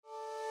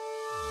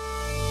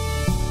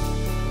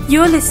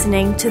You're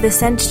listening to the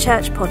Centre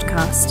Church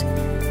podcast.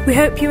 We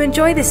hope you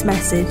enjoy this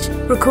message,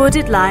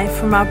 recorded live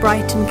from our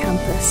Brighton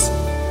campus.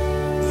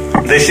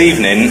 This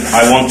evening,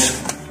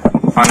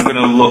 I'm going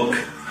to look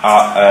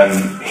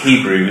at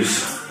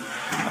Hebrews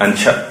and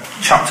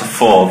chapter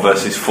 4,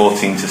 verses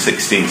 14 to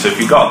 16. So if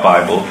you've got a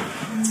Bible,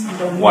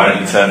 why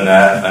don't you turn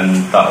there,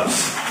 and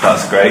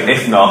that's great.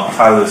 If not,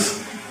 Tyler's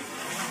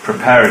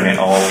preparing it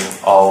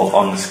all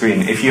on the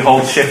screen. If you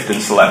hold shift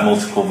and select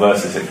multiple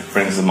verses, it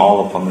brings them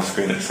all up on the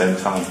screen at the same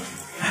time.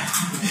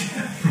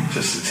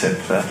 Just a tip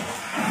there.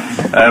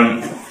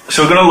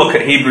 So we're going to look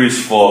at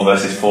Hebrews 4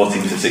 verses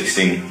 14 to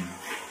 16.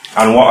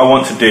 And what I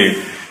want to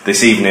do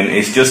this evening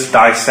is just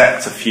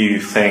dissect a few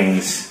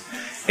things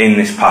in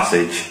this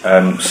passage,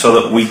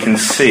 so that we can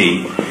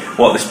see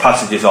what this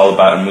passage is all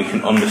about, and we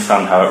can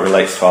understand how it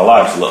relates to our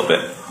lives a little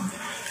bit,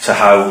 to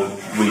how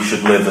we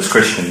should live as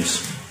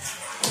Christians.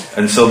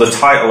 And so the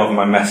title of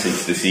my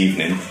message this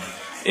evening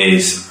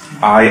is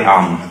I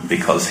Am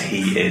Because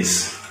He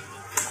Is.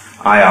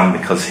 I am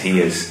because He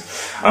is.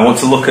 I want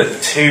to look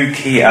at two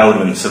key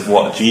elements of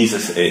what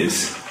Jesus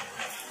is,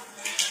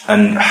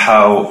 and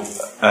how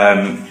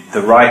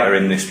the writer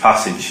in this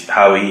passage,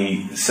 how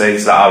he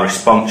says that our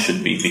response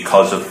should be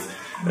because of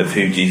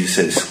who Jesus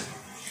is.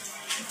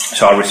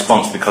 So our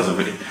response because of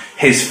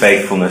His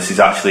faithfulness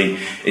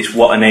is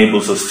what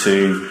enables us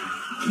to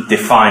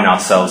define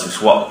ourselves.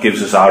 It's what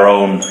gives us our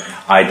own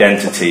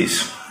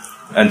identities,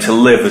 and to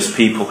live as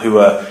people who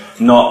are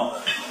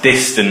not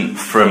distant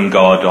from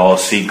God or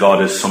see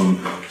God as some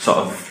sort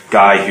of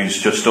guy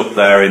who's just up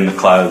there in the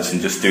clouds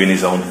and just doing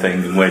his own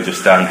thing, and we're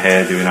just down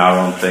here doing our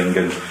own thing,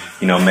 and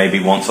maybe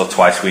once or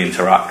twice we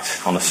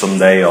interact on a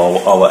Sunday or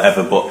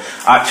whatever, but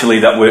actually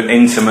that we're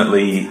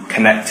intimately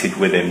connected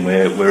with Him.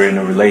 We're in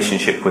a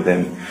relationship with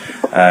Him,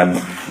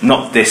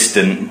 not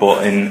distant,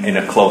 but in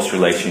a close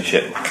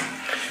relationship.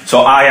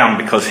 So I am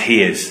because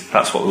He is.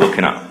 That's what we're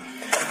looking at.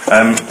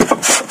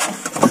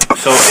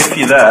 So if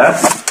you're there,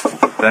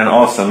 then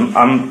awesome.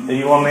 Are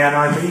you on the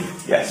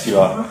NIV? Yes, you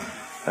are.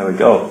 There we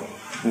go.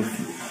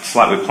 It's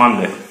like we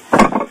planned it.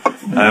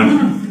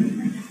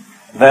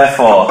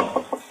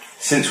 Therefore,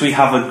 since we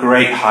have a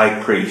great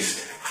high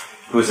priest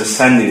who has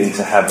ascended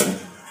into heaven,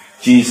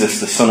 Jesus,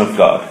 the Son of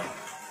God,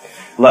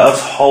 let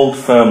us hold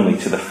firmly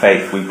to the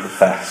faith we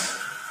profess.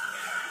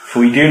 For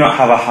we do not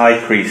have a high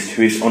priest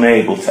who is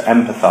unable to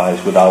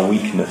empathise with our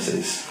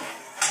weaknesses,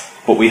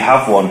 but we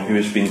have one who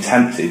has been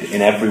tempted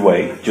in every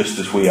way, just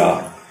as we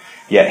are,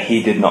 yet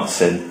He did not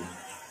sin.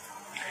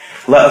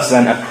 Let us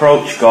then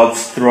approach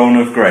God's throne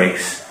of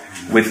grace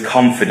with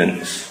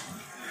confidence,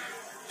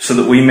 so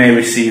that we may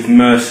receive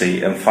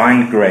mercy and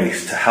find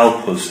grace to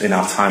help us in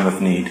our time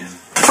of need.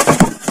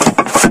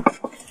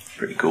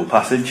 Pretty cool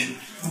passage.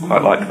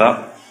 Quite like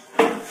that.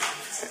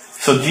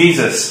 So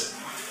Jesus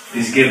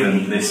is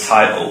given this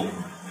title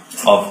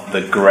of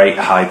the Great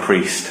High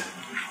Priest.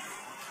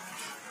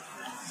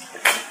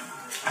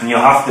 And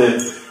you'll have to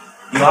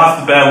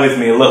bear with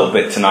me a little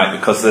bit tonight,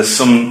 because there's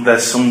some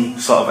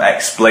sort of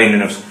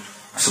explaining of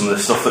some of the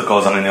stuff that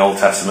goes on in the Old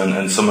Testament,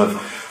 and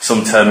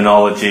some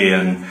terminology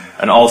and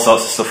all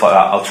sorts of stuff like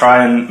that. I'll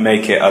try and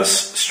make it as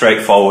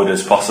straightforward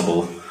as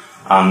possible,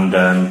 and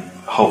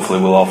hopefully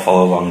we'll all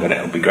follow along and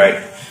it'll be great.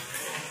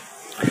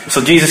 So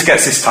Jesus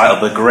gets this title,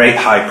 the Great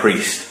High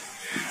Priest.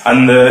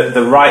 And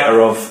the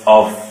writer of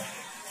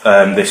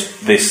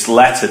this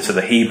letter to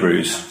the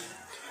Hebrews,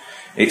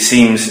 it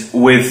seems,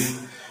 with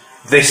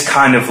this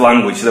kind of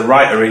language, the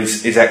writer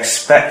is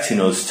expecting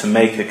us to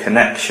make a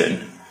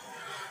connection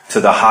to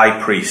the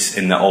high priests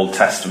in the Old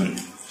Testament.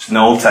 So in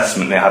the Old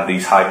Testament, they had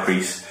these high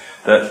priests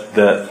that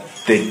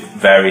did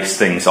various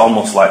things,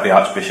 almost like the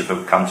Archbishop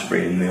of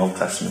Canterbury in the Old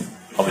Testament.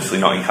 Obviously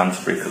not in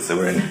Canterbury, because they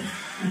were in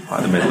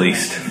the Middle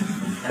East.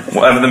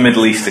 Whatever the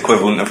Middle East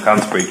equivalent of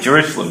Canterbury,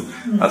 Jerusalem.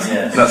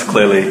 That's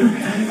clearly.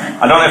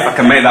 I don't know if I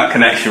can make that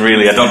connection.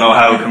 Really, I don't know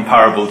how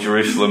comparable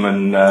Jerusalem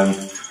and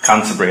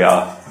Canterbury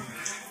are,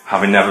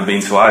 having never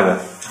been to either.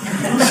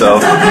 So,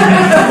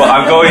 but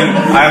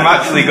I'm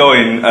actually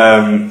going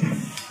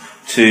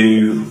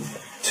to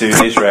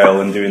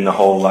Israel and doing the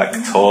whole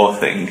tour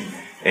thing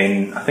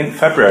in, I think,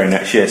 February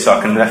next year. So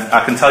I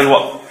can tell you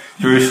what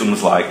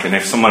Jerusalem's like, and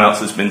if someone else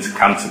has been to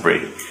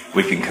Canterbury,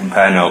 we can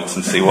compare notes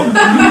and see what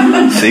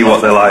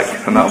they're like,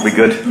 and that'll be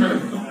good.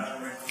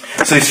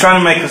 So he's trying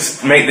to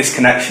make this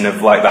connection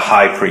of the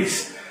high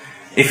priest.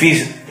 If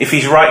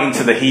he's writing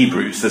to the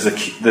Hebrews,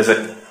 there's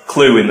a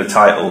clue in the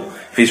title.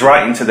 If he's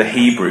writing to the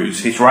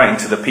Hebrews, he's writing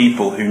to the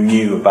people who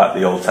knew about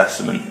the Old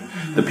Testament,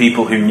 the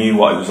people who knew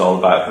what it was all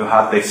about, who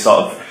had this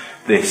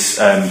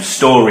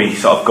story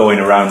sort of going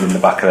around in the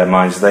back of their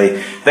minds.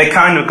 They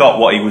kind of got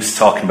what he was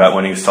talking about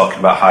when he was talking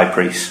about high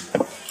priests.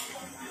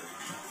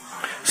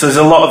 So there's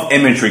a lot of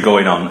imagery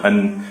going on,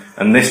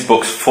 and this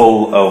book's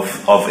full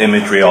of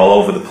imagery all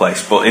over the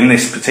place. But in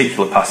this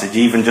particular passage,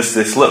 even just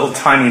this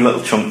tiny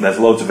little chunk, there's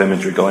loads of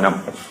imagery going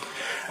on.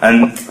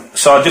 And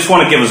so I just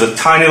want to give us a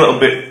tiny little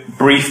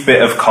brief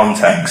bit of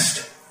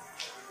context,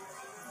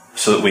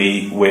 so that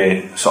we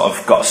sort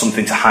of got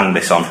something to hang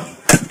this on,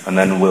 and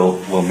then we'll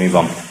move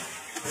on.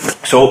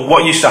 So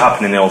what used to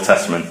happen in the Old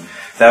Testament?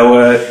 There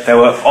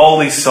were all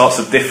these sorts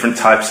of different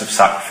types of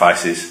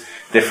sacrifices,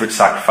 different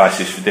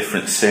sacrifices for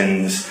different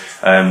sins,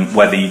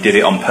 whether you did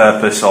it on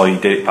purpose or you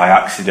did it by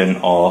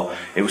accident, or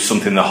it was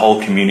something the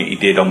whole community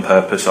did on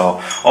purpose,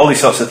 or all these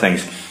sorts of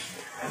things.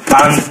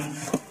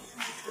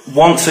 And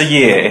once a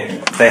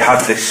year, they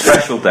had this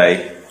special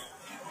day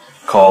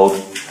called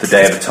the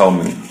Day of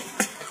Atonement,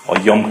 or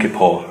Yom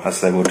Kippur, as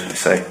they would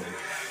say.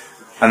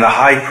 And the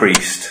high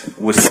priest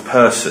was the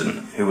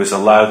person who was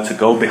allowed to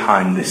go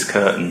behind this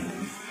curtain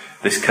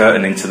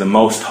into the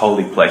most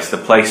holy place, the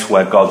place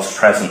where God's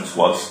presence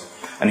was.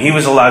 And he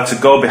was allowed to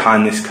go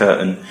behind this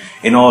curtain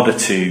in order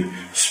to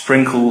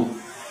sprinkle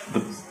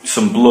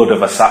some blood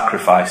of a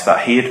sacrifice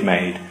that he had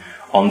made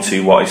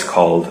onto what is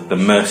called the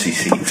mercy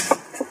seat.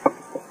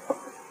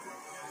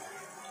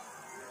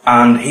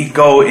 And he'd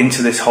go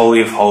into this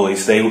Holy of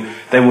Holies. They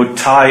would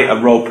tie a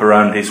rope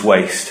around his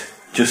waist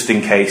just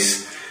in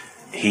case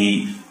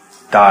he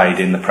died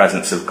in the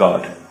presence of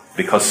God,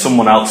 because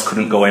someone else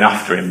couldn't go in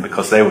after him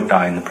because they would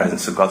die in the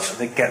presence of God.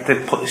 So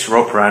they'd put this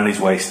rope around his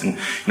waist, and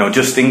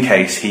just in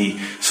case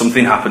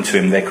something happened to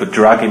him, they could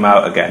drag him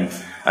out again,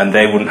 and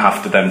they wouldn't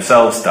have to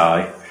themselves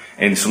die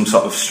in some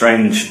sort of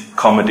strange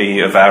comedy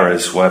of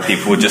errors where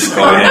people were just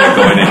going in and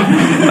going in.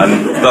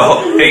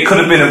 And it could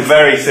have been a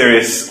very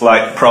serious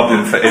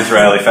problem for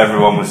Israel if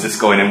everyone was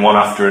just going in one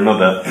after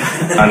another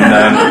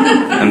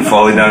and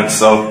falling down.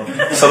 So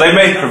they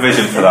made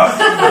provision for that,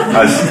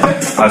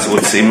 as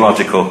would seem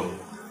logical.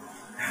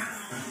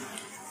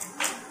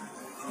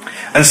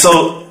 And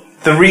so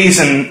the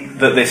reason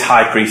that this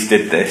high priest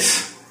did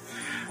this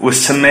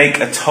was to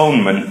make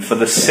atonement for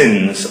the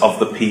sins of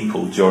the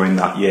people during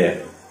that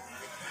year.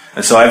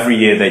 And so every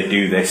year they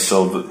do this,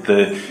 so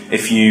that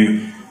if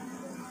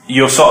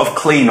you're sort of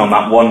clean on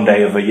that one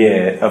day of the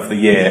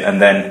year,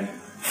 and then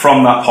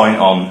from that point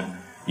on,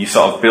 you're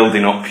sort of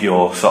building up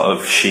your sort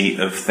of sheet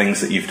of things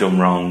that you've done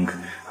wrong,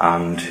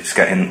 and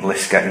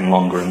list's getting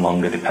longer and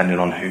longer depending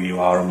on who you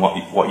are and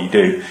what you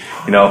do,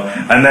 And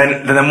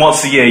then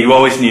once a year, you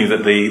always knew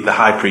that the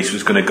high priest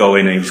was going to go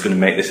in and he was going to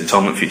make this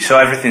atonement for you. So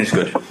everything's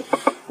good.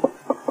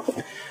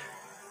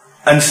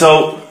 And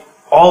so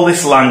all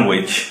this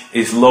language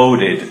is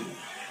loaded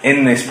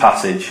in this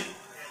passage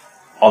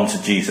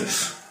onto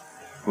Jesus.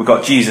 We've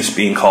got Jesus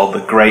being called the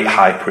great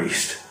high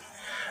priest.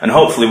 And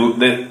hopefully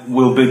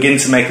we'll begin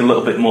to make a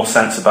little bit more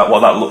sense about what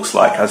that looks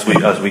like as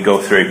we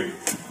go through.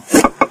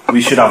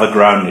 We should have a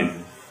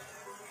grounding.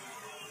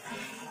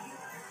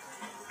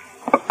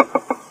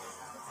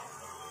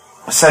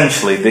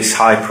 Essentially, this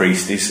high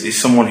priest is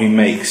someone who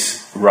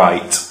makes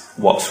right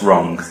what's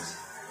wrong.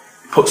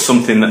 Puts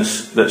something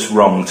that's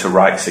wrong to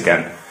rights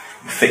again.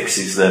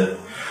 Fixes the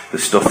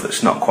stuff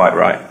that's not quite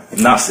right.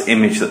 And that's the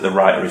image that the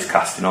writer is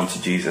casting onto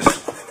Jesus.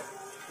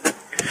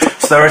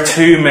 So there are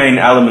two main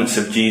elements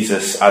of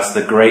Jesus as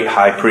the great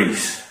high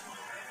priest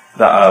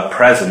that are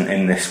present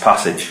in this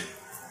passage.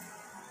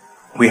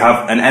 We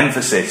have an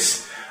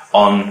emphasis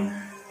on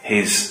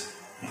his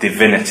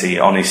divinity,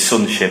 on his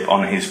sonship,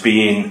 on his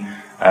being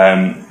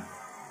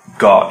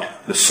God,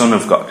 the Son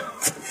of God.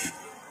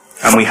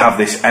 And we have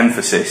this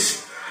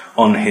emphasis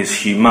on his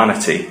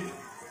humanity,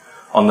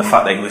 on the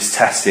fact that he was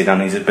tested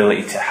and his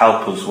ability to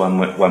help us when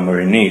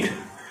we're in need.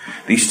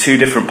 These two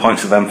different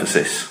points of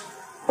emphasis.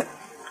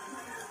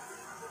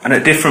 And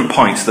at different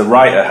points, the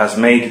writer has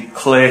made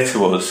clear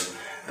to us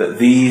that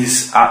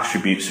these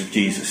attributes of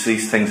Jesus,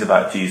 these things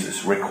about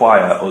Jesus,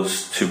 require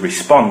us to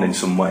respond in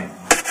some way.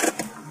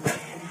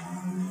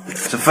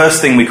 So the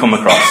first thing we come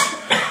across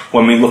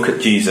when we look at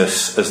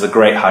Jesus as the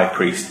great high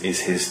priest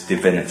is his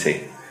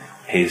divinity,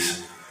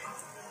 his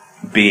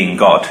being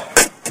God.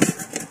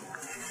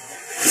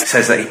 It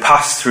says that he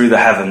passed through the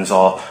heavens,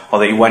 or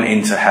that he went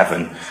into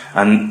heaven,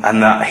 and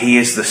that he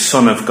is the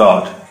Son of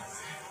God.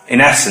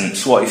 In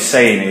essence, what he's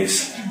saying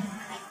is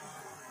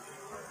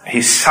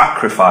his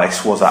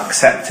sacrifice was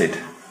accepted.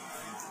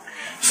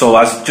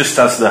 So just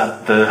as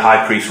the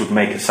high priest would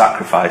make a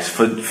sacrifice,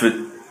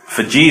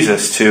 for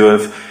Jesus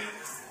to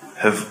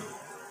have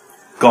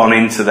gone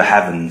into the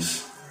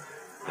heavens,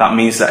 that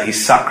means that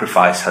his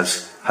sacrifice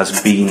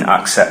has been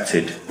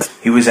accepted.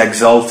 He was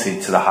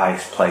exalted to the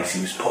highest place.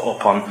 He was put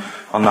up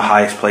on the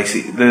highest place.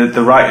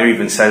 The writer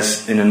even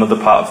says in another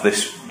part of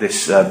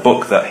this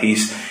book that he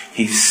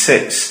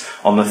sits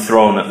on the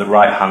throne at the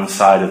right hand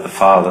side of the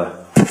Father.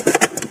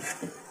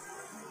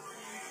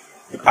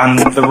 And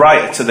the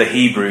writer to the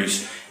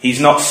Hebrews,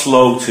 he's not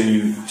slow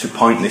to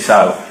point this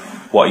out,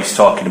 what he's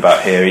talking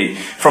about here.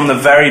 From the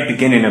very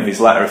beginning of his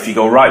letter, if you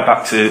go right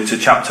back to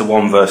chapter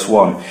 1, verse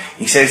 1,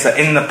 he says that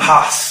in the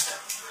past,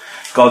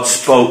 God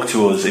spoke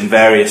to us in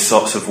various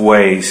sorts of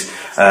ways.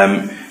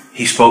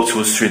 He spoke to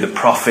us through the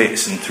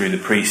prophets and through the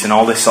priests and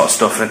all this sort of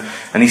stuff.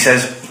 And he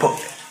says, but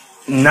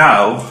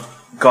now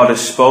God has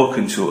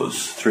spoken to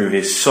us through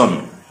his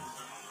Son.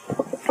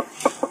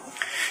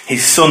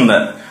 His Son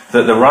that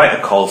the writer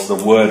calls the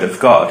Word of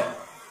God.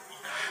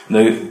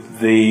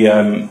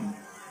 The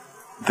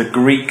the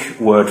Greek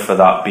word for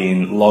that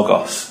being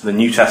logos. The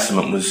New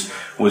Testament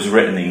was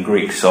written in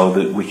Greek, so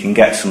that we can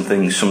get some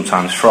things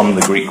sometimes from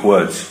the Greek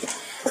words.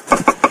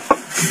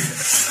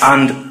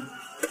 And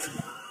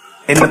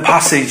in the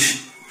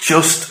passage,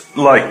 just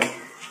like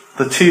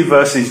the two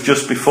verses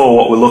just before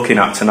what we're looking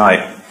at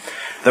tonight,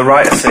 the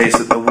writer says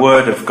that the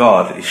word of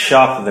God is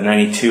sharper than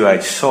any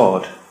two-edged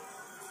sword.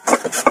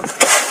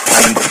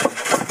 And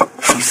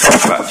he's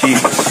talking about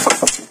Jesus.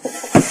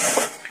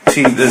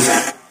 See,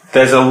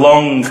 there's a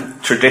long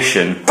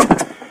tradition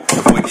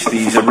of which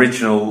these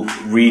original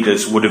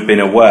readers would have been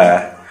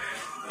aware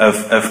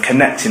of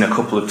connecting a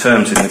couple of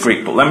terms in the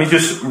Greek. But let me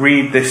just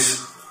read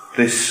this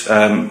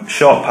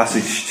short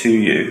passage to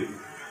you.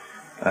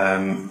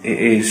 It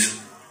is...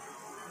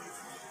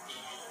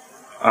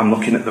 I'm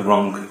looking at the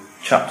wrong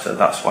chapter,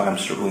 that's why I'm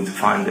struggling to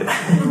find it.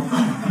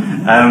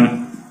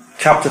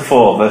 Chapter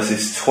 4,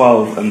 verses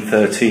 12 and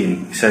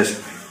 13. It says,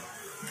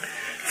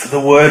 "For the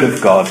word of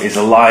God is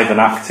alive and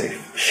active,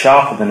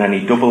 sharper than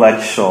any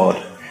double-edged sword.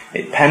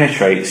 It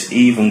penetrates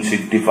even to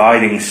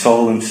dividing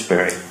soul and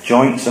spirit,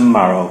 joints and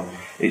marrow.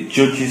 It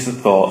judges the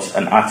thoughts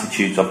and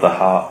attitudes of the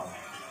heart.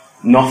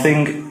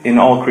 Nothing in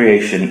all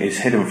creation is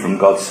hidden from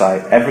God's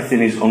sight. Everything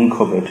is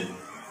uncovered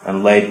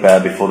and laid bare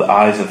before the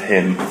eyes of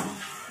Him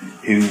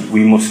who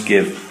we must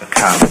give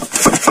account."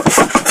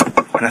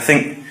 And I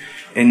think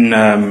in...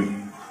 let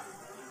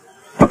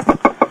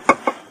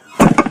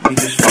me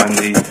just find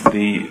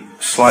the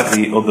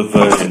slightly other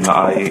version that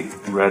I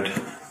read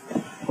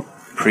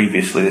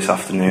previously this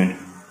afternoon.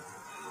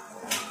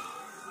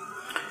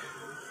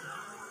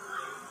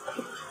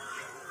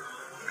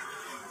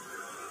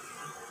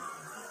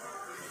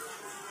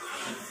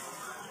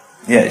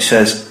 Yeah, it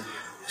says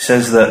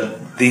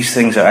that these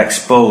things are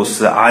exposed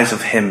to the eyes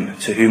of Him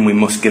to whom we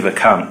must give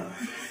account.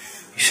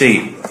 You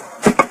see,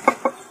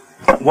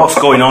 what's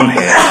going on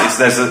here is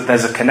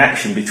there's a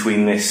connection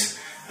between this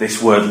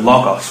word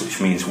logos, which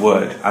means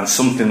word, and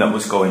something that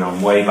was going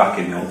on way back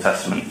in the Old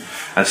Testament,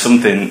 and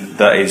something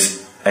that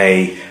is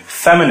a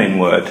feminine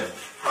word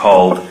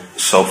called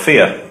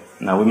Sophia.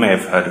 Now, we may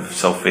have heard of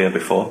Sophia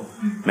before,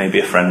 maybe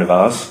a friend of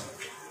ours,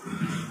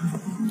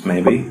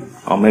 maybe,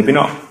 or maybe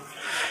not.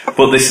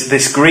 But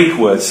this Greek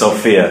word,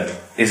 Sophia,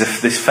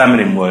 is this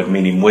feminine word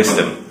meaning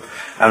wisdom.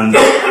 And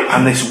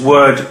this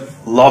word,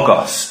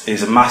 logos,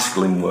 is a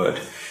masculine word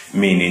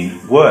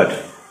meaning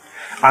word.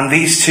 And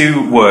these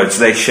two words,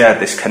 they share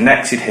this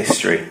connected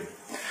history.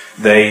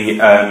 They,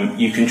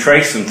 you can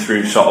trace them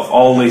through sort of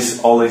all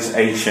these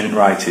ancient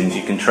writings.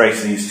 You can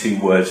trace these two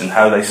words and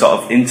how they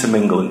sort of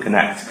intermingle and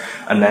connect.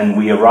 And then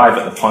we arrive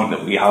at the point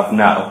that we have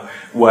now,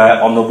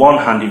 where on the one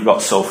hand you've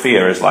got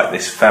Sophia as like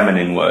this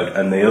feminine word,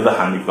 and the other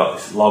hand you've got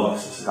this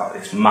logos as like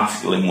this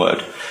masculine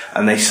word,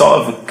 and they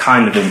sort of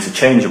kind of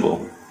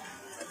interchangeable.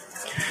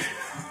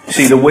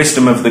 See, the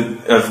wisdom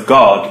of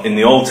God in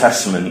the Old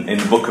Testament, in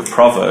the book of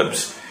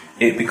Proverbs,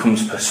 it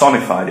becomes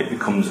personified, it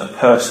becomes a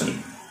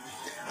person,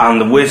 and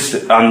the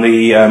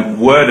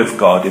word of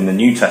God in the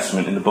New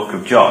Testament, in the book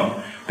of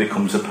John,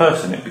 becomes a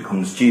person, it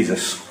becomes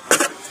Jesus.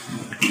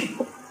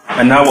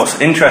 And now what's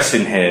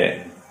interesting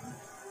here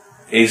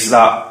is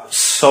that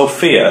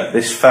Sophia,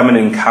 this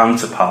feminine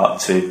counterpart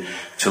to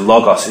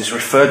logos, is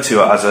referred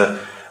to as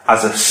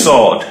a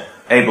sword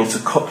able to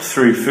cut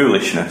through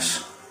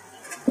foolishness.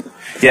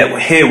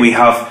 Yet here we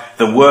have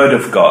the Word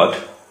of God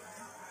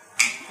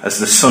as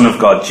the Son of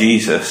God,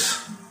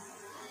 Jesus,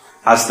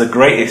 as the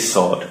greatest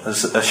sword,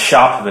 as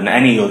sharper than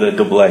any other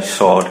double-edged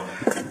sword,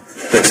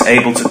 that's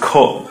able to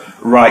cut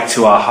right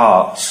to our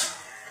hearts.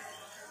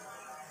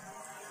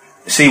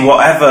 See,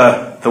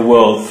 whatever the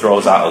world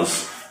throws at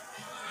us,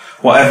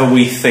 whatever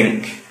we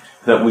think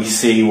that we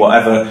see,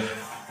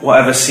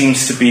 whatever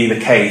seems to be the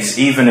case,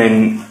 even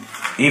in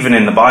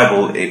the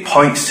Bible, it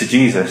points to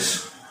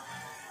Jesus.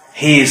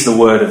 He is the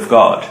Word of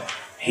God.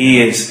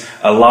 He is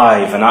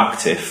alive and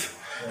active.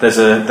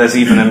 There's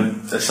even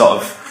a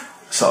sort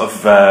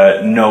of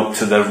note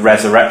to the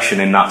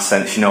resurrection in that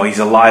sense. You know, He's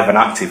alive and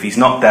active. He's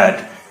not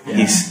dead. Yeah.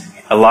 He's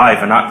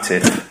alive and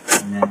active.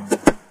 Yeah.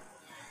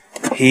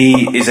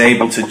 He is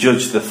able to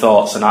judge the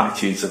thoughts and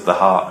attitudes of the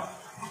heart.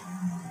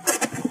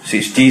 See,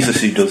 it's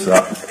Jesus who does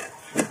that.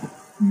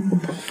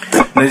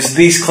 There's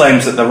these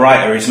claims that the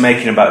writer is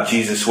making about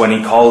Jesus when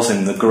he calls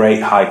Him the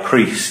great high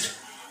priest.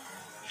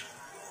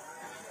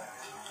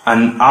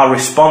 And our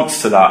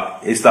response to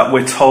that is that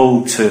we're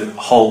told to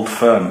hold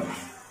firm.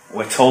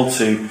 We're told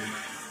to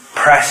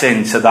press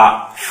into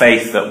that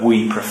faith that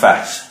we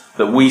profess,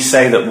 that we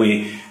say that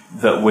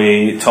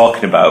we're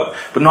talking about,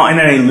 but not in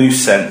any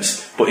loose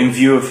sense, but in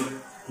view of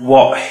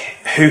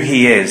who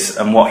He is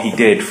and what He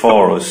did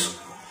for us.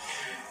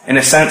 In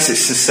a sense,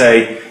 it's to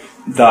say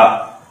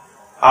that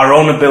our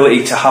own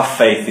ability to have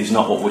faith is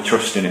not what we're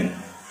trusting in.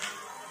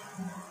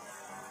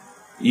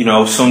 You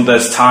know,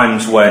 there's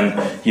times when,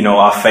 you know,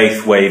 our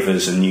faith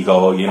wavers and you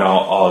go, you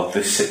know, oh,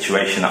 this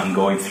situation that I'm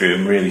going through,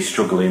 I'm really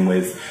struggling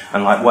with.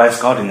 And like, where's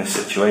God in this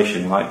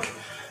situation? Like,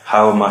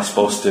 how am I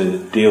supposed to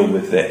deal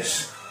with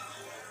this?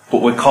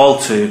 But we're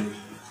called to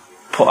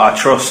put our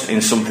trust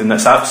in something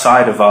that's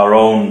outside of our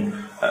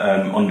own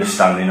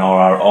understanding or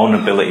our own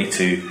ability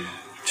to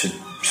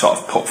sort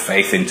of put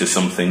faith into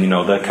something.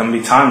 There can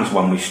be times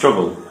when we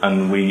struggle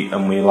and we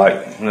don't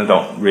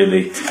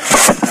really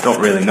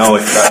know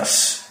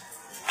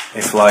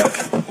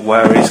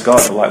where is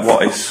God?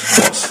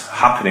 What's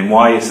happening?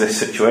 Why is this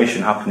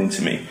situation happening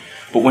to me?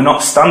 But we're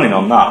not standing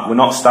on that. We're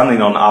not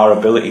standing on our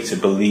ability to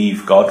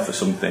believe God for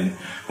something.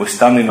 We're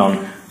standing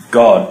on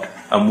God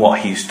and what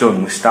He's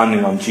done. We're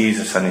standing on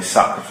Jesus and His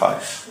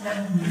sacrifice.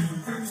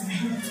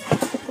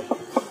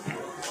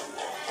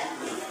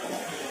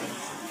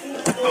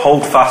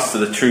 Hold fast to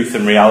the truth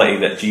and reality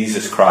that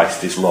Jesus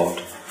Christ is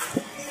Lord.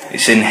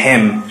 It's in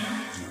Him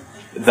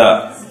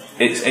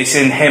it's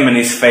in Him and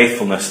His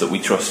faithfulness that we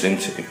trust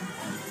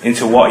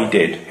into what He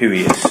did, who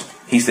He is.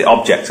 He's the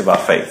object of our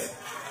faith.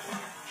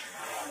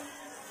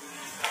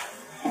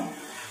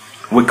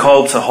 We're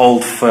called to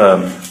hold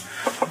firm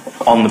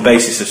on the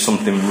basis of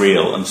something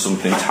real and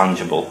something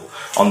tangible,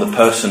 on the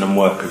person and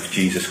work of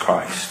Jesus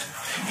Christ.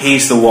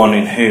 He's the one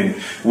in whom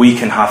we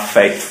can have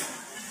faith,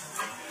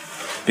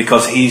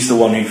 because He's the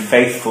one who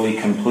faithfully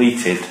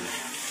completed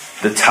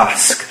the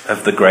task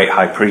of the great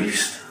high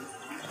priest.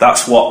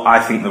 That's what I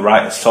think the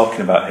writer's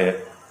talking about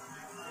here.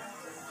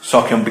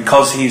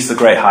 Because He's the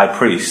great high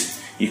priest,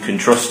 you can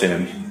trust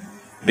in Him.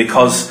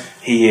 Because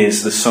He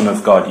is the Son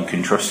of God, you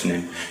can trust in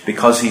Him.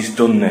 Because He's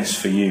done this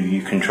for you,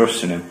 you can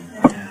trust in Him.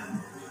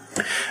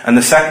 And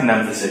the second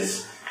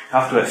emphasis, you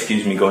have to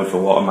excuse me going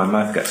for water, my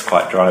mouth gets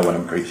quite dry when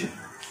I'm preaching.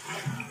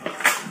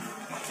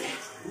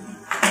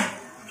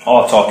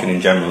 Or talking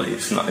in general,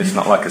 it's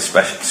not like a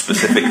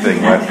specific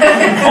thing where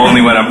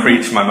only when I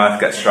preach my mouth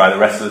gets dry, the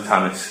rest of the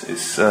time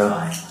it's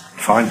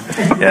fine.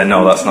 Yeah,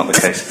 no, that's not the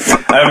case.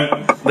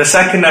 The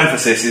second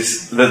emphasis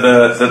is that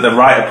the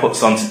writer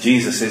puts onto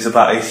Jesus is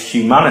about His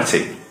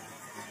humanity.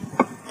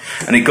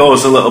 And it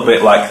goes a little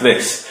bit like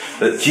this,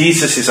 that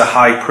Jesus is a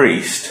high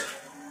priest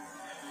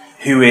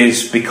who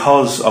is,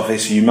 because of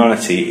His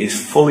humanity, is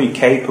fully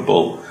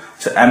capable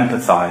to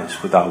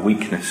empathise with our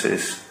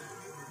weaknesses.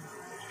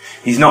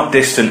 He's not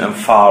distant and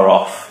far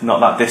off, not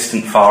that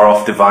distant, far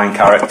off divine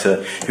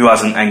character who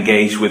hasn't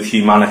engaged with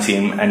humanity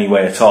in any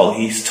way at all.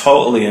 He's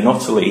totally and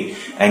utterly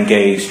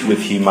engaged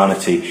with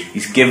humanity.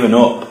 He's given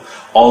up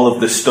all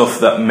of the stuff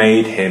that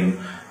made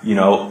Him,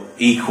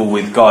 equal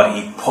with God.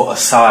 He put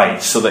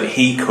aside so that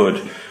He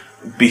could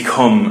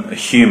become a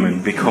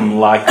human, become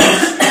like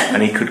us,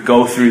 and He could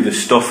go through the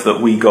stuff that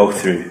we go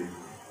through.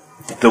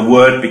 The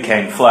Word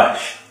became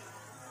flesh.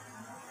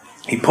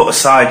 He put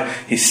aside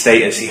His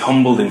status, He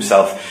humbled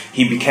Himself,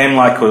 He became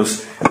like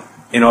us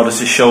in order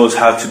to show us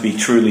how to be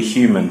truly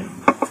human.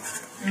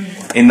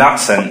 In that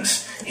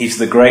sense, He's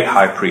the great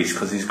high priest,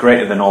 because He's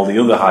greater than all the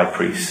other high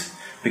priests,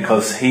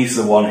 because He's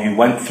the one who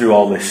went through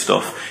all this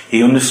stuff.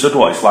 He understood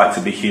what it's like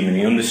to be human,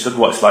 He understood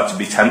what it's like to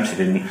be tempted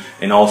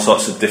in all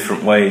sorts of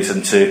different ways,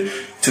 and to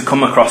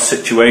come across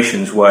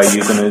situations where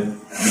you've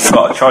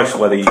got a choice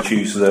whether you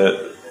choose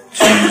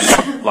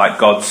like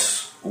God's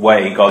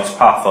way, God's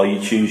path, or you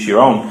choose your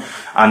own.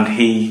 And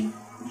He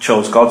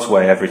chose God's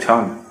way every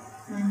time.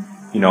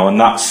 And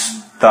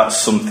that's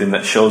something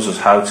that shows us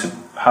how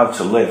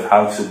to live,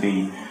 how to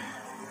be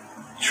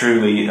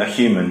truly a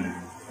human.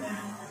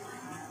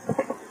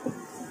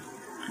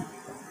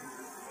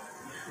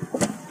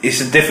 It's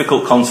a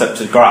difficult concept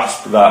to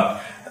grasp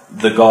that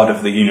the God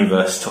of the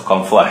universe took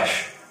on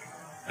flesh,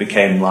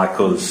 became like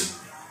us,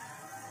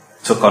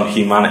 took on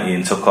humanity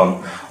and took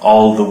on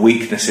all the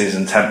weaknesses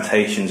and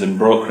temptations and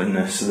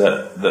brokenness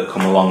that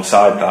come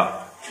alongside that.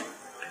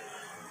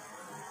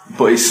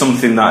 But it's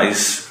something that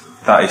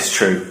is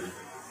true.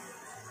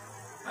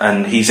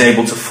 And He's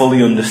able to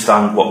fully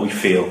understand what we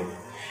feel.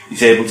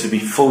 He's able to be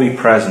fully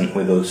present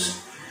with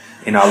us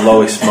in our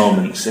lowest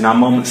moments, in our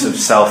moments of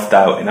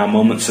self-doubt, in our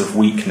moments of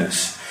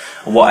weakness.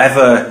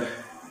 Whatever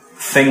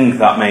thing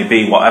that may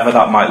be, whatever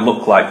that might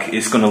look like,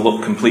 is going to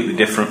look completely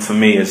different for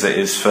me as it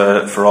is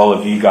for all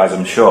of you guys,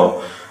 I'm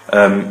sure.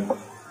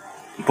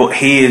 But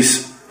He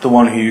is the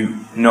one who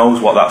knows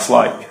what that's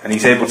like, and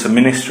He's able to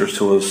minister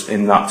to us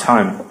in that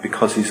time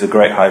because He's the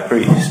great high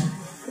priest.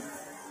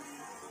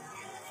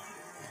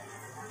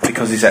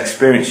 Because He's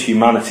experienced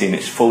humanity in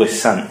its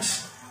fullest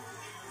sense.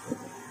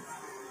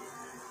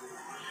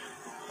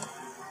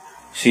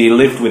 See, He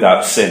lived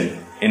without sin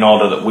in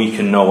order that we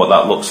can know what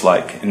that looks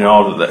like, in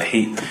order that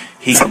He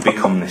could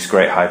become this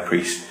great high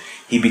priest.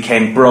 He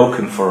became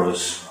broken for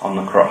us on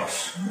the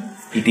cross.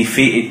 He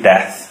defeated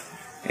death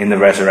in the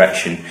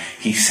resurrection.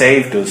 He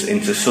saved us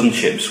into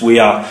sonships. We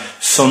are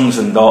sons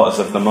and daughters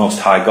of the Most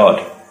High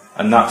God.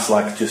 And that's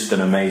like just an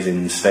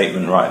amazing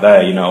statement right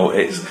there.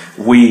 It's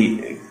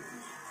we.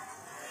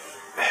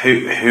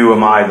 Who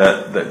am I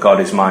that God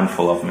is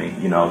mindful of me?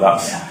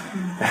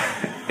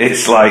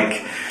 It's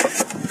like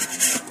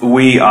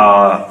we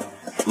are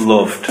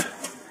loved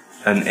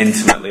and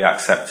intimately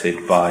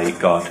accepted by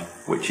God,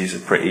 which is a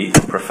pretty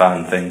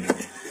profound thing.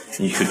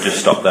 You could just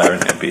stop there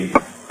and it'd be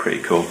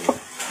pretty cool.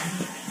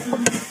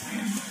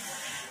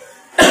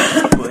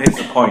 But here's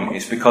the point,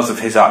 it's because of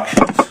His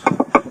actions.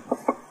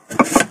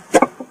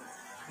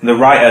 The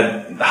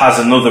writer has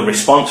another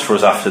response for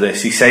us after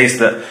this. He says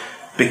that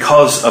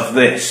because of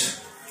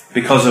this,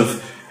 because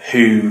of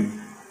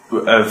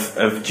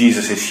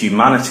Jesus'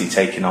 humanity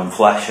taking on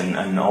flesh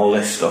and all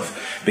this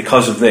stuff,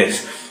 because of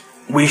this,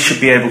 we should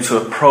be able to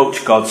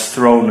approach God's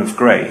throne of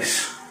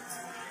grace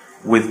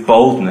with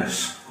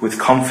boldness, with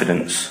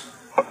confidence.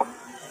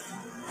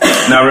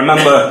 Now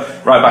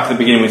remember, right back at the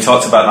beginning, we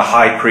talked about the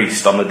high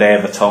priest on the Day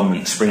of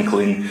Atonement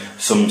sprinkling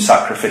some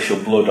sacrificial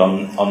blood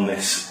on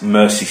this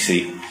mercy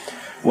seat.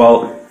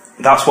 Well,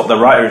 that's what the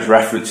writer is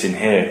referencing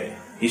here.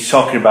 He's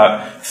talking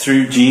about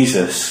through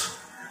Jesus,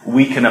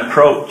 we can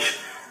approach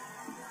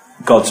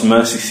God's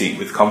mercy seat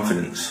with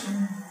confidence.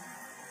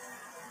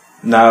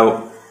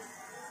 Now,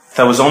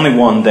 there was only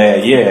one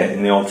day a year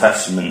in the Old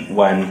Testament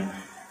when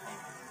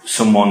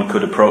someone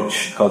could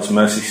approach God's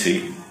mercy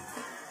seat.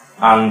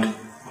 And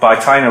by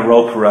tying a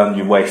rope around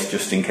your waist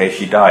just in case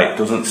you die, it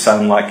doesn't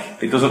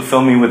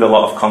fill me with a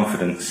lot of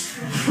confidence.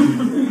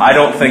 I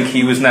don't think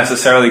he was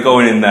necessarily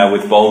going in there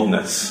with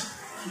boldness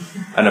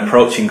and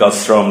approaching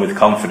God's throne with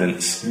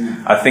confidence.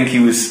 I think he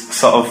was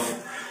sort of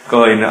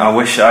going, I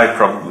wish I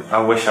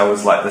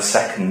was like the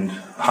second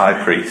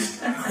high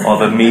priest or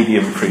the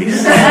medium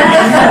priest.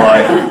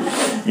 Like,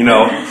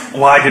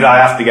 why did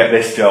I have to get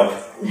this job?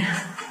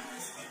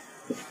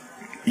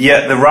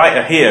 Yet the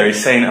writer here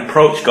is saying,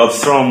 approach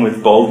God's throne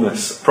with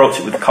boldness, approach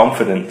it with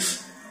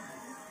confidence.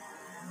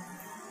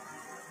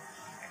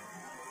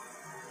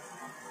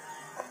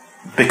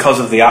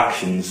 Because of the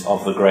actions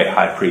of the great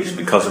high priest,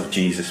 because of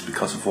Jesus,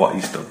 because of what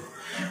he's done,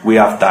 we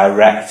have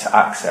direct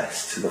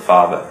access to the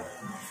Father.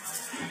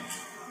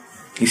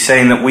 He's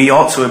saying that we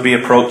ought to be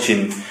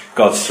approaching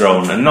God's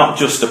throne, and not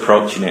just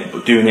approaching it,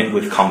 but doing it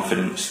with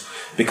confidence,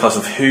 because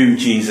of who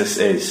Jesus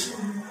is.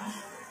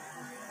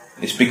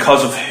 It's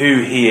because of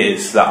who he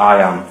is that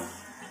I am.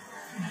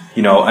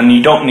 And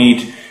you don't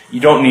need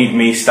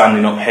me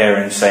standing up here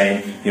and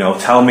saying,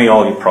 tell me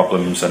all your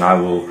problems and I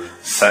will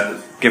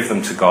give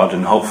them to God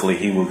and hopefully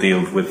he will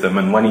deal with them.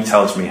 And when he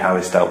tells me how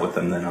he's dealt with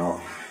them, then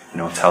I'll,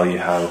 tell you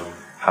how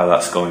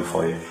that's going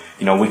for you.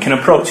 We can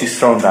approach his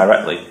throne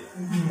directly.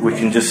 We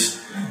can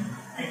just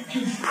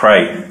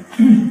pray.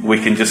 We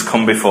can just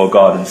come before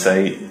God and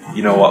say,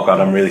 you know what,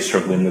 God, I'm really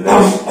struggling with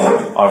this.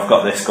 I've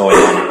got this going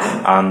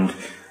on and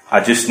I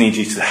just need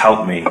you to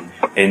help me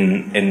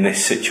in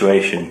this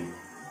situation.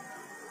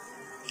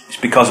 It's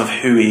because of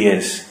who he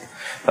is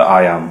that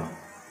I am.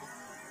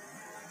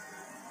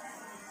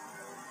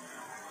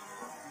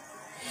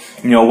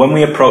 When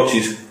we approach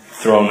his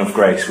throne of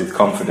grace with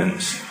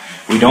confidence,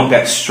 we don't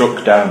get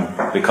struck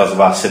down because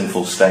of our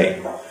sinful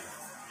state.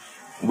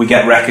 We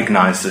get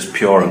recognized as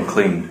pure and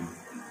clean.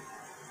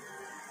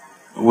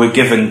 We're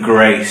given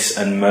grace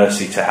and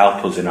mercy to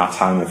help us in our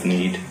time of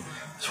need.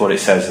 That's what it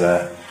says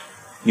there.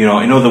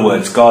 In other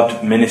words,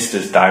 God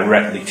ministers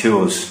directly to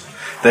us.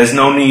 There's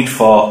no need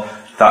for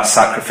that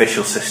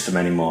sacrificial system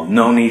anymore.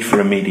 No need for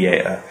a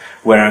mediator.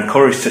 We're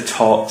encouraged to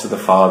talk to the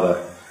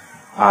Father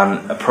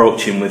and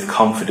approach him with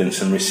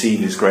confidence and receive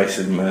his grace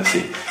and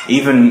mercy.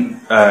 Even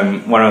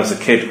when I was a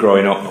kid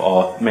growing up,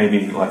 or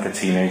maybe like a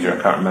teenager,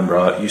 I can't remember,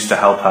 I used to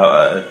help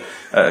out at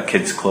a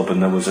kids club, and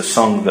there was a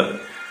song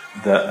that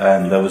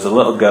there was a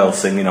little girl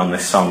singing on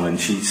this song, and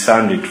she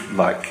sounded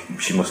like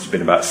she must have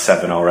been about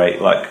 7 or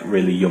 8, like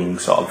really young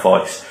sort of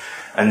voice.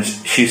 And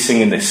she's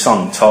singing this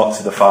song, Talk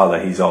to the Father,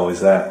 He's Always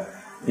There.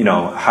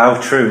 How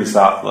true is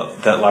that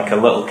like a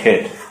little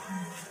kid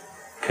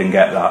can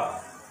get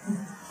that?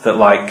 That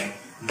like,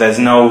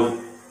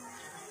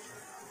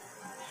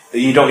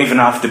 you don't even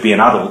have to be an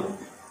adult.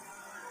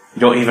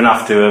 You don't even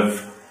have to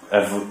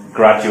have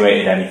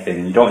graduated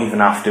anything. You don't even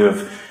have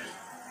to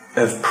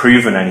have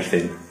proven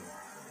anything.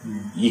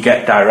 You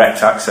get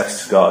direct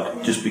access to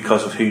God just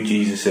because of who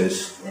Jesus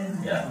is.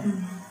 Yeah.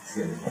 It's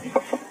good.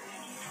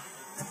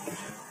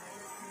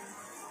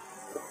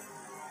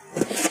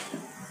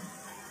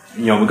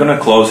 We're going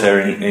to close here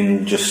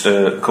in just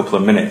a couple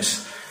of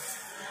minutes.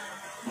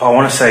 But I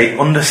want to say,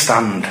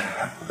 understand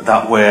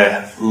that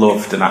we're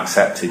loved and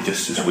accepted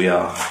just as we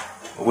are.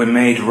 We're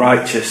made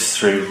righteous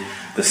through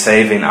the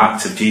saving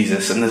act of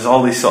Jesus. And there's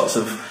all these sorts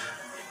of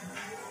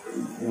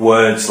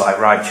words like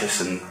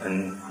righteous and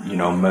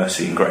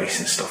mercy and grace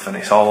and stuff, and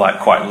it's all like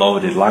quite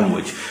loaded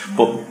language.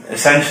 But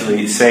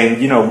essentially it's saying,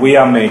 we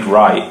are made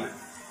right.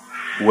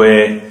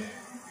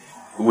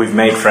 We've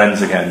made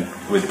friends again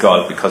with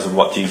God because of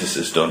what Jesus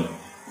has done.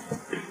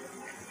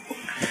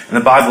 And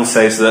the Bible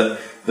says that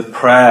the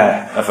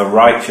prayer of a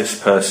righteous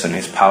person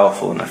is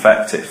powerful and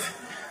effective.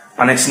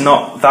 And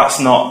that's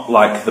not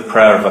like the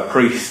prayer of a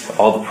priest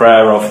or the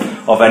prayer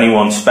of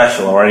anyone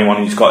special or anyone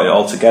who's got it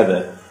all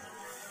together.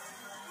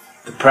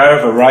 The prayer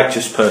of a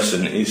righteous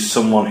person is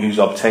someone who's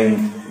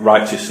obtained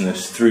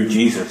righteousness through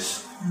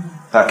Jesus.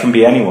 That can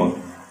be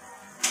anyone.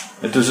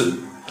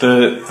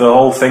 The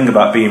whole thing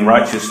about being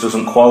righteous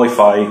doesn't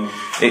qualify.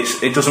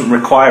 It doesn't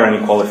require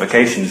any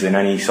qualifications in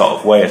any sort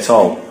of way at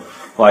all.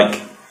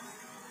 Like,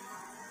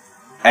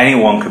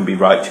 anyone can be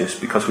righteous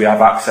because we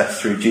have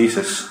access through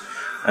Jesus.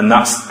 And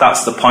that's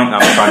the point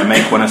that I'm trying to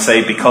make when I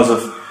say because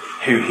of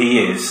who he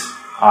is,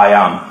 I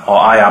am, or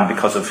I am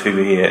because of who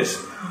he is.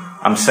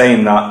 I'm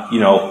saying that,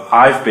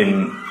 I've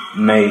been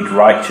made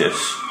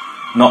righteous,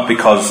 not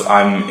because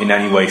I'm in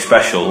any way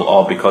special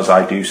or because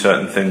I do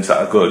certain things that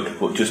are good,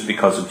 but just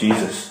because of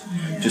Jesus,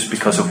 just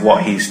because of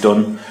what he's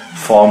done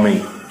for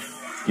me.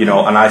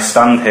 And I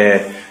stand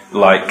here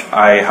like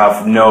I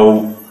have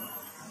no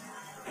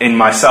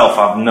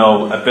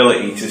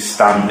ability to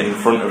stand in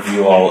front of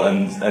you all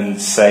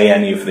and say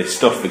any of this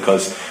stuff,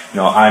 because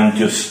I'm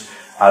just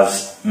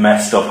as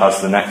messed up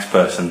as the next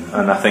person.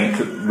 And I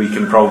think we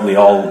can probably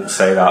all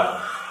say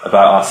that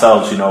about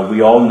ourselves.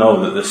 We all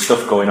know that there's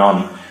stuff going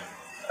on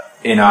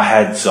in our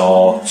heads,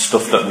 or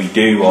stuff that we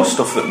do, or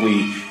stuff that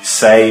we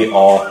say,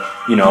 or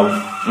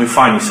you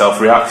find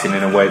yourself reacting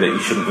in a way that you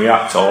shouldn't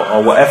react,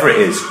 or whatever it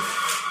is,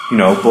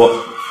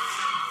 but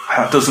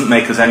that doesn't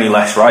make us any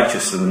less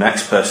righteous than the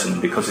next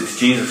person, because it's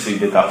Jesus who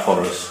did that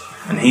for us,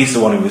 and he's the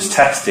one who was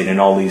tested in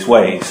all these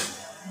ways.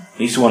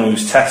 He's the one who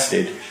was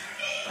tested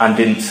and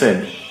didn't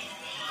sin,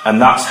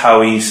 and that's how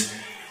he's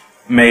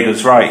made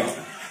us right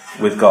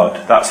with God.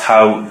 That's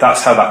how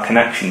that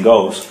connection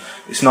goes.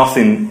 It's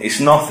nothing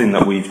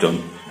that we've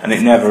done, and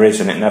it never is,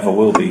 and it never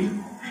will be.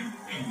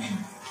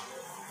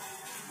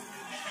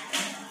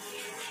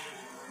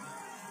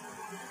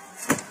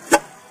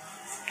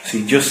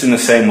 See, just in the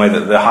same way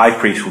that the high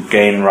priest would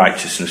gain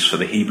righteousness for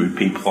the Hebrew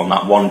people on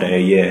that one day a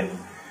year,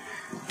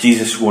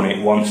 Jesus won it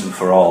once and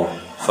for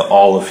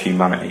all of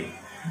humanity.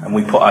 And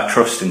we put our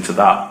trust into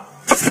that.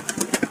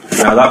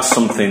 Now that's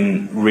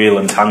something real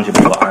and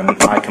tangible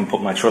that I can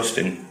put my trust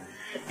in.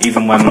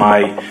 Even when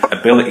my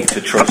ability to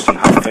trust and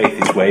have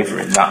faith is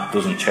wavering, that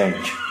doesn't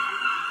change.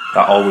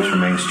 That always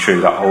remains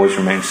true, that always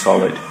remains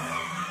solid.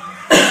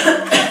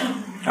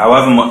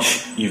 However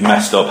much you've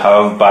messed up,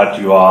 however bad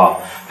you are,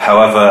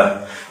 however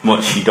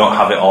much you don't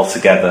have it all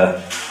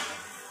together,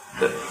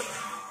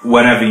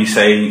 whenever you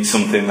say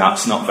something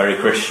that's not very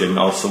Christian,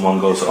 or someone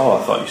goes, "Oh,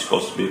 I thought you're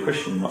supposed to be a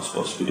Christian, you're not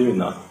supposed to be doing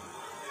that,"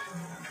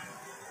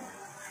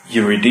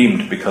 you're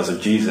redeemed because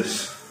of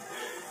Jesus.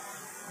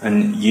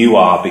 And you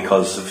are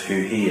because of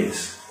who he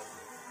is.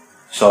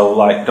 So,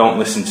 don't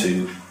listen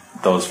to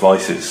those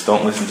voices.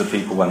 Don't listen to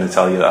people when they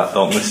tell you that.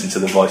 Don't listen to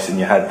the voice in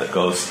your head that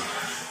goes,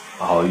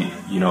 "Oh,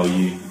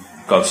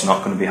 God's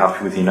not going to be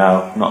happy with you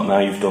now. Not now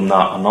you've done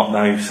that, or not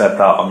now you've said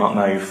that, or not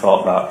now you've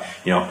thought that."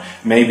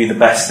 Maybe the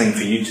best thing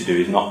for you to do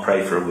is not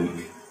pray for a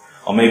week.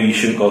 Or maybe you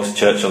shouldn't go to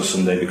church on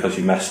Sunday because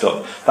you messed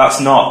up. That's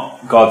not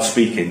God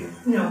speaking.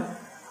 No.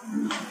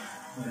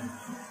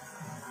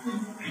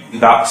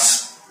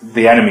 That's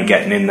the enemy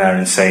getting in there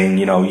and saying,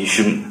 you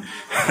shouldn't.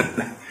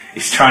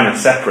 He's trying to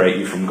separate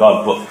you from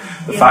God, but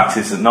the fact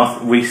is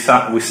that we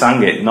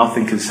sang it.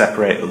 Nothing can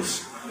separate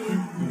us.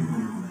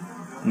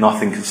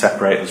 Nothing can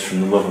separate us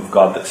from the love of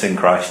God that's in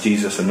Christ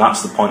Jesus, and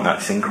that's the point.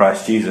 That's in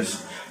Christ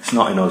Jesus. It's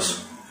not in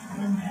us.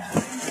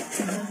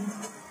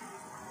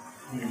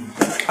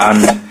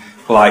 And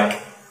I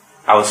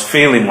was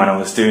feeling when I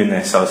was doing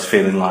this, I was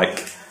feeling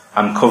like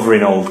I'm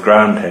covering old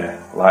ground here.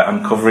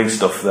 I'm covering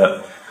stuff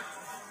that.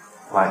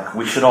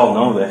 We should all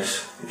know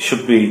this. It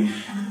should be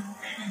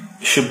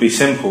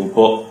simple,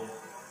 but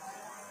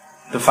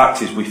the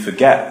fact is we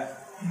forget.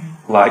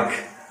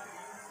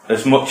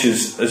 As much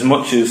as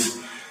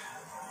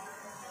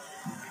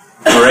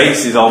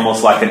grace is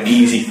almost like an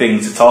easy thing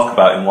to talk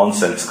about in one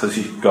sense, because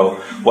you go,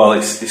 well,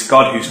 it's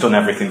God who's done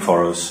everything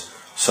for us,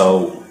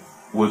 so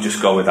we'll just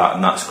go with that,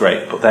 and that's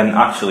great. But then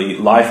actually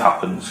life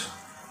happens,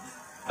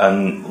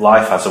 and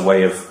life has a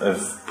way of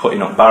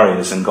putting up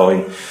barriers and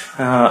going,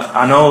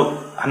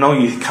 I know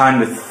you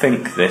kind of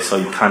think this, or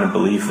you kind of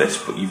believe this,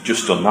 but you've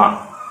just done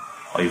that,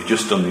 or you've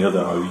just done the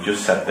other, or you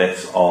just said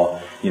this, or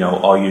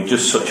you're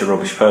just such a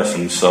rubbish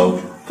person, so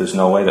there's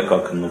no way that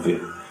God can love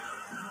you.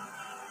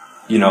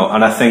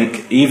 And I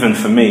think even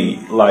for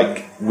me,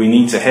 we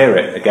need to hear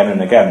it again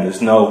and again.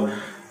 There's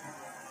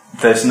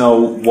no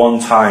one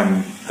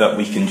time that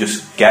we can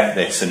just get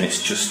this and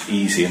it's just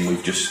easy, and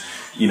we've just,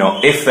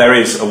 if there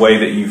is a way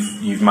that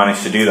you've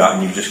managed to do that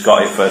and you've just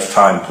got it first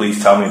time, please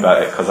tell me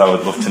about it, because I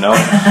would love to know.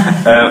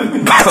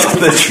 But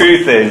the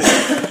truth is,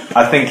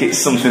 I think it's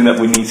something that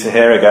we need to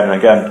hear again and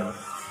again.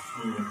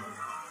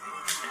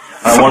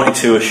 I wanted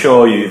to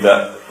assure you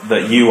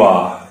that you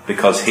are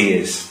because he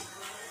is.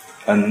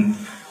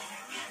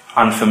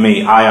 And for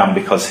me, I am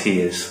because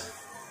he is.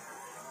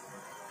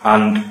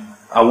 And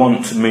I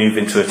want to move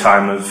into a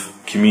time of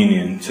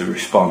communion to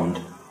respond,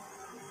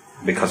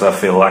 because I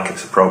feel like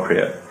it's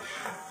appropriate.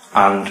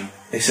 And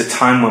it's a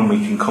time when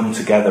we can come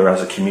together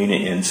as a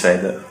community and say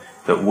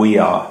that we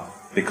are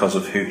because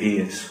of who he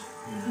is.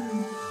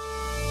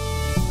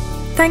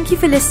 Thank you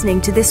for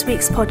listening to this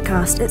week's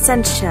podcast at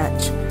Centre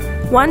Church.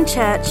 One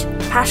church,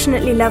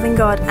 passionately loving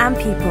God and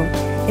people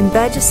in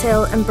Burgess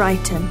Hill and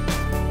Brighton.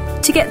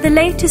 To get the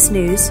latest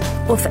news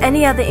or for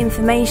any other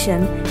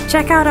information,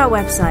 check out our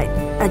website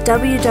at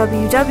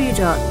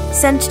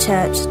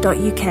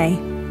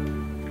www.centrechurch.uk.